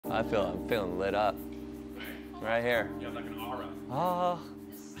I'm feeling lit up. Right here. You have like an aura. Ah.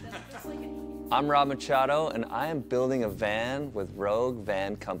 I'm Rob Machado, and I am building a van with Rogue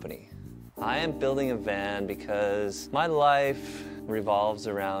Van Company. I am building a van because my life revolves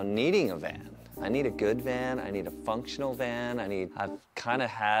around needing a van. I need a good van, I need a functional van, I've kind of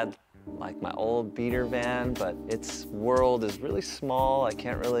had like my old beater van, but its world is really small. I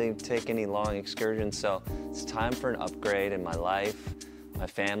can't really take any long excursions, so it's time for an upgrade in my life. My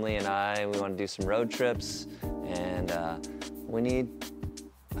family and I, we want to do some road trips, and we need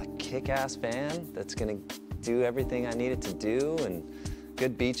a kick-ass van that's gonna do everything I need it to do, and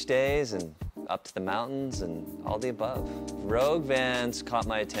good beach days, and up to the mountains, and all the above. Rogue Vans caught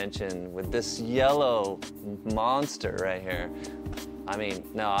my attention with this yellow monster right here. I mean,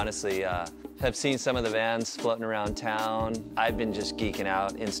 no, honestly, I've seen some of the vans floating around town. I've been just geeking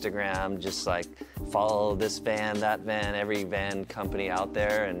out, Instagram, just like follow this van, that van, every van company out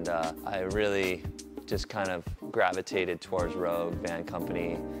there, and I really just kind of gravitated towards Rogue Van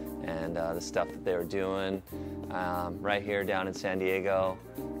Company and the stuff that they were doing right here down in San Diego.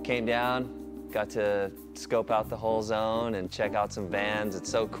 Came down, got to scope out the whole zone and check out some vans. It's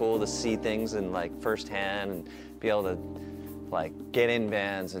so cool to see things in like firsthand and be able to like get in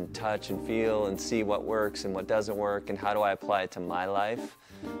vans and touch and feel and see what works and what doesn't work and how do I apply it to my life.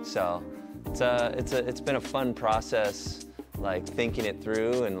 So it's been a fun process, like thinking it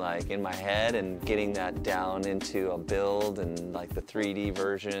through and like in my head and getting that down into a build and like the 3D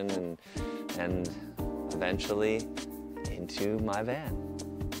version and eventually into my van.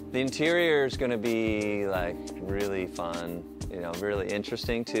 The interior is going to be like really fun, you know, really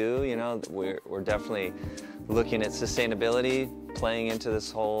interesting too. You know, we're definitely looking at sustainability playing into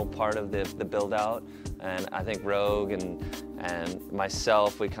this whole part of the build out, and I think Rogue and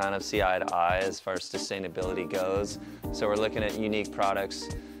myself, we kind of see eye to eye as far as sustainability goes. So we're looking at unique products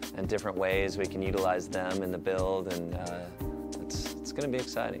and different ways we can utilize them in the build, and it's going to be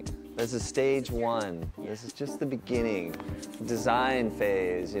exciting. This is stage one. This is just the beginning, design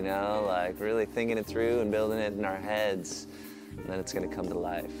phase, you know, like really thinking it through and building it in our heads, and then it's going to come to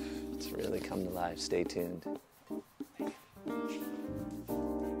life. It's really come to life. Stay tuned.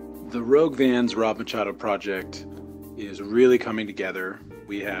 The Rogue Vans Rob Machado project is really coming together.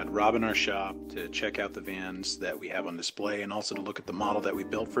 We had Rob in our shop to check out the vans that we have on display and also to look at the model that we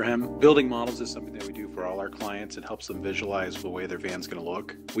built for him. Building models is something that we do for all our clients. It helps them visualize the way their van's going to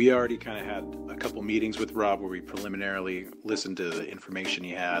look. We already kind of had a couple meetings with Rob where we preliminarily listened to the information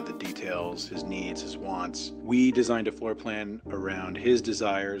he had, the details, his needs, his wants. We designed a floor plan around his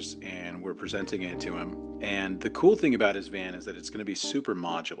desires and we're presenting it to him. And the cool thing about his van is that it's going to be super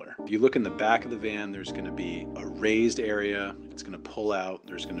modular. If you look in the back of the van, there's going to be a raised area. It's going to pull out.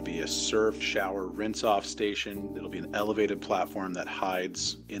 There's going to be a surf, shower, rinse off station. It'll be an elevated platform that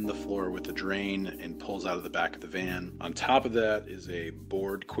hides in the floor with a drain and pulls out of the back of the van. On top of that is a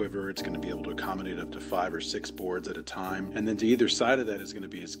board quiver. It's going to be able to accommodate up to 5 or 6 boards at a time. And then to either side of that is going to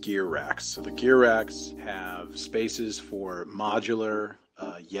be his gear racks. So the gear racks have spaces for modular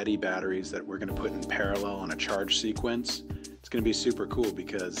Yeti batteries that we're going to put in parallel on a charge sequence. It's going to be super cool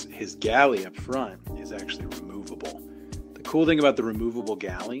because his galley up front is actually removable. The cool thing about the removable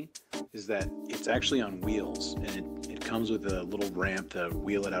galley is that it's actually on wheels, and it comes with a little ramp to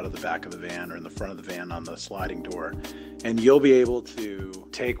wheel it out of the back of the van or in the front of the van on the sliding door. And you'll be able to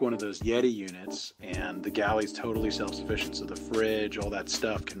take one of those Yeti units, and the galley's totally self-sufficient. So the fridge, all that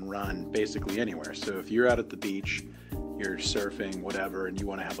stuff can run basically anywhere. So if you're out at the beach, you're surfing, whatever, and you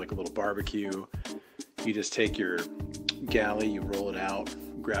want to have like a little barbecue, you just take your galley, you roll it out,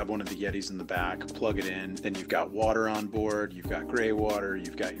 grab one of the Yetis in the back, plug it in, then you've got water on board, you've got gray water,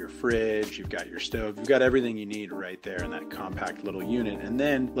 you've got your fridge, you've got your stove, you've got everything you need right there in that compact little unit. And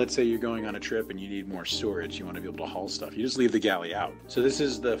then let's say you're going on a trip and you need more storage, you want to be able to haul stuff, you just leave the galley out. So this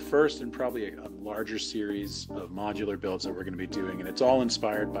is the first and probably a larger series of modular builds that we're going to be doing, and it's all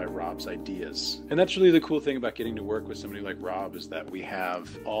inspired by Rob's ideas. And that's really the cool thing about getting to work with somebody like Rob, is that we have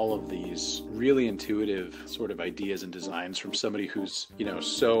all of these really intuitive sort of ideas and designs from somebody who's, you know,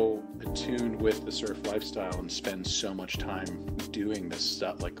 so attuned with the surf lifestyle and spends so much time doing this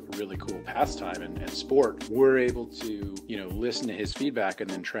stuff, like really cool pastime and sport. We're able to, you know, listen to his feedback and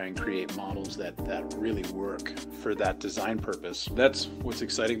then try and create models that really work for that design purpose. That's what's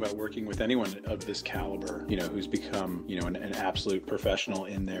exciting about working with anyone of this caliber, you know, who's become, you know, an absolute professional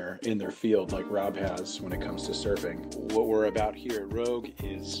in their field like Rob has when it comes to surfing. What we're about here at Rogue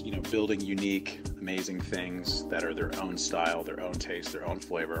is, you know, building unique, amazing things that are their own style, their own taste, their own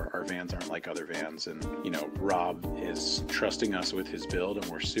flavor. Our vans aren't like other vans, and, you know, Rob is trusting us with his build, and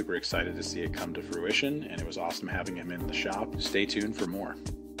we're super excited to see it come to fruition, and it was awesome having him in the shop. Stay tuned for more.